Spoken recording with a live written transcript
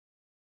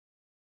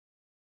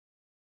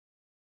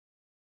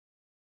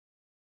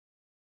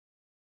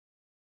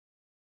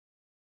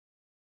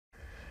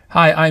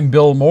Hi, I'm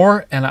Bill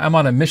Moore, and I'm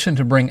on a mission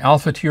to bring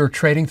alpha to your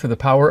trading through the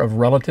power of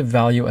relative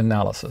value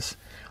analysis.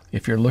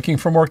 If you're looking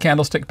for more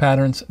candlestick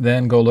patterns,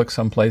 then go look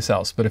someplace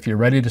else. But if you're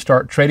ready to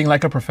start trading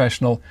like a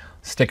professional,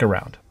 stick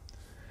around.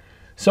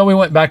 So we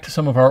went back to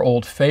some of our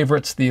old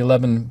favorites, the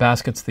 11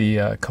 baskets,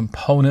 the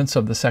components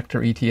of the sector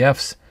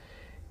ETFs,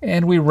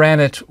 and we ran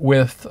it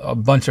with a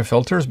bunch of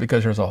filters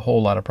because there's a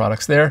whole lot of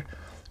products there.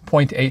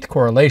 0.8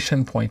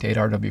 correlation, 0.8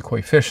 RW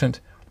coefficient,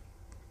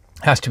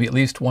 has to be at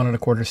least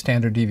 1.25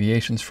 standard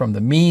deviations from the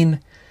mean,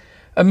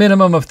 a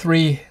minimum of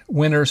 3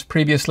 winners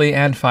previously,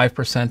 and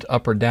 5%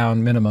 up or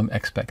down minimum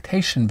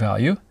expectation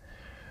value.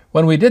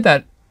 When we did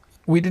that,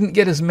 we didn't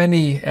get as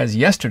many as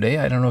yesterday.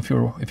 I don't know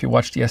if you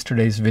watched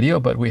yesterday's video,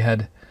 but we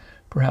had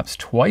perhaps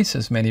twice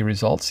as many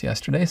results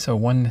yesterday. So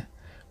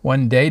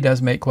one day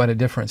does make quite a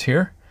difference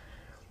here.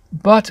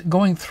 But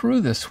going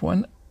through this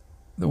one,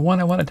 the one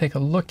I want to take a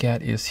look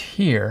at is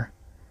here.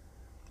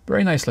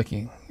 Very nice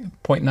looking.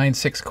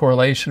 0.96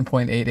 correlation,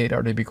 0.88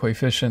 RW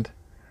coefficient,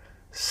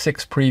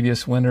 6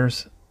 previous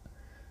winners.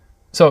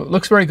 So it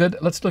looks very good.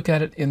 Let's look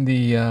at it in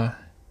the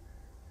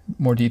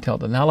more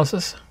detailed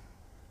analysis.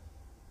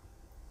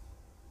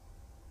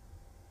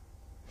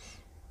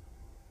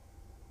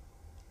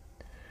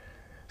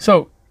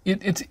 So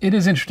it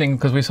is interesting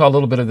because we saw a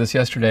little bit of this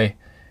yesterday.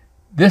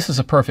 This is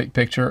a perfect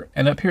picture,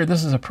 and up here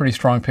this is a pretty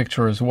strong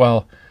picture as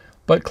well.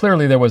 But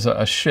clearly there was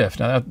a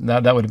shift. Now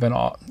that would have been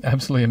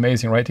absolutely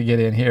amazing, right, to get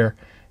in here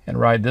and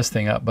ride this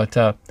thing up. But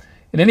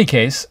in any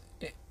case,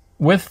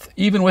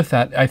 even with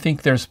that, I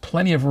think there's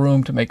plenty of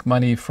room to make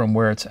money from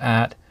where it's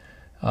at.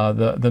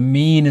 The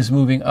mean is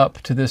moving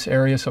up to this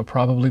area, so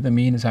probably the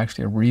mean is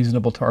actually a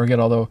reasonable target,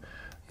 although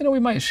we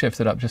might shift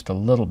it up just a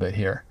little bit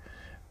here.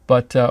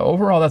 But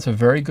overall, that's a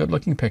very good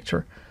looking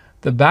picture.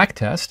 The back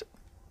test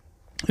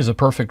is a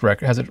perfect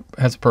record,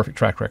 has a perfect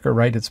track record,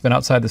 right? It's been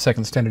outside the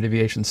second standard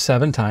deviation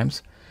 7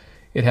 times.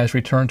 It has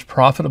returned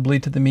profitably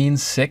to the mean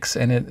 6,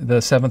 and the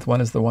 7th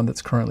one is the one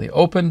that's currently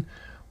open,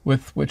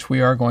 with which we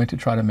are going to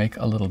try to make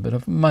a little bit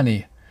of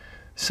money.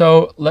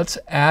 So let's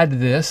add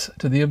this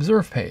to the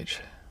observe page.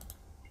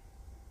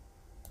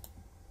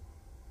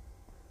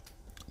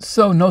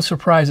 So no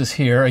surprises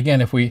here.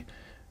 Again, if we,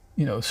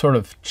 sort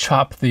of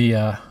chop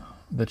the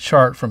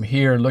chart from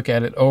here, look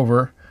at it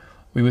over,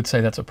 we would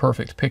say that's a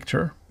perfect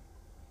picture.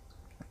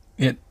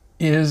 It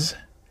is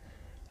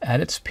at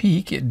its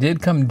peak. It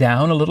did come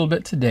down a little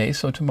bit today,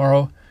 so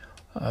tomorrow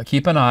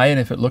keep an eye, and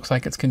if it looks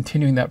like it's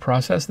continuing that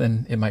process,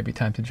 then it might be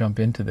time to jump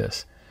into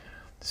this.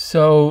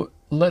 So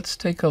let's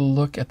take a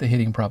look at the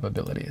hitting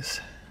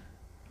probabilities.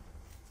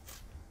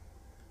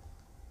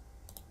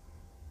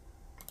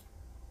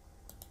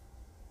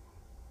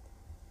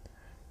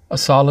 A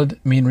solid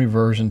mean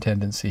reversion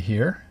tendency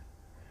here.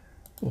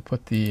 We'll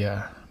put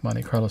the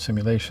Monte Carlo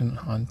simulation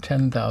on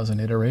 10,000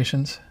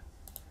 iterations.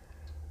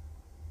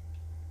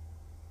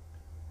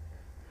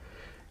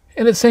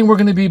 And it's saying we're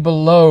going to be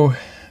below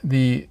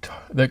the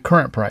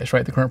current price,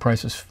 right? The current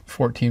price is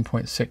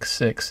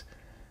 14.66.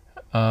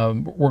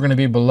 We're going to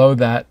be below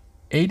that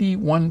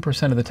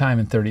 81% of the time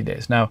in 30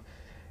 days. Now,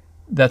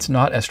 that's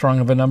not as strong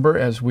of a number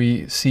as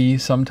we see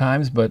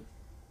sometimes, but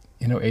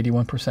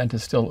 81%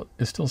 is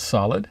still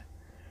solid.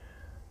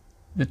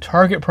 The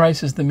target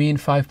price is the mean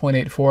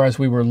 5.84. As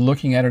we were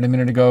looking at it a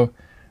minute ago,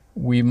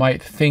 we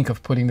might think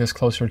of putting this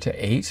closer to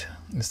 8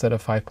 instead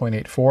of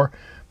 5.84.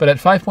 But at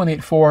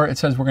 5.84, it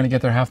says we're going to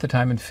get there half the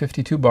time in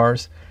 52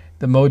 bars,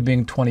 the mode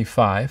being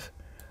 25.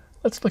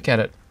 Let's look at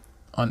it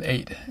on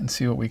 8 and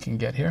see what we can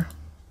get here.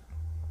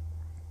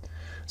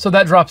 So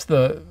that drops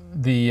the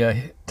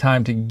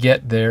time to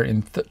get there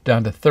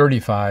down to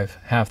 35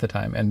 half the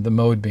time, and the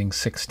mode being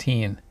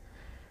 16.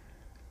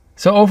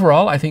 So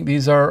overall, I think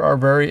these are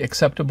very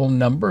acceptable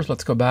numbers.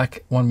 Let's go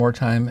back one more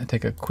time and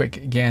take a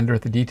quick gander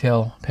at the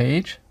detail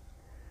page.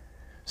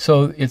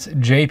 So it's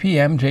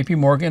JP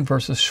Morgan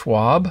versus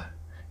Schwab,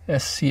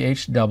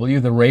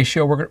 SCHW. The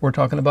ratio we're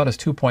talking about is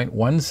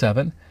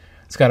 2.17.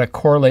 It's got a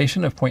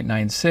correlation of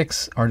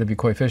 0.96, RW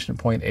coefficient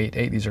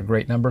 0.88. These are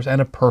great numbers,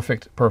 and a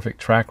perfect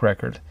track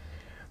record.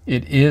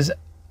 It is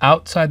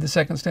outside the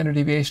second standard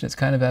deviation. It's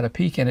kind of at a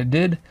peak, and it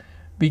did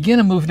begin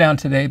a move down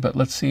today, but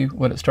let's see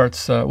what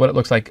it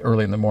looks like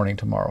early in the morning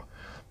tomorrow.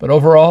 But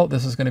overall,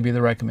 this is going to be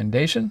the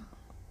recommendation.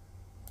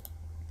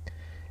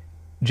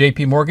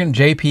 JP Morgan,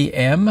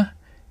 JPM,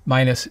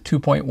 minus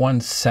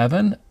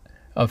 2.17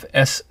 of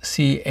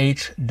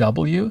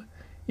SCHW.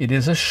 It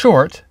is a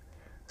short,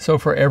 so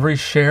for every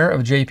share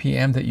of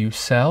JPM that you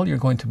sell, you're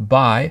going to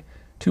buy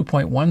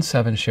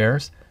 2.17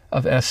 shares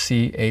of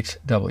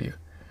SCHW.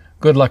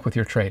 Good luck with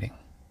your trading.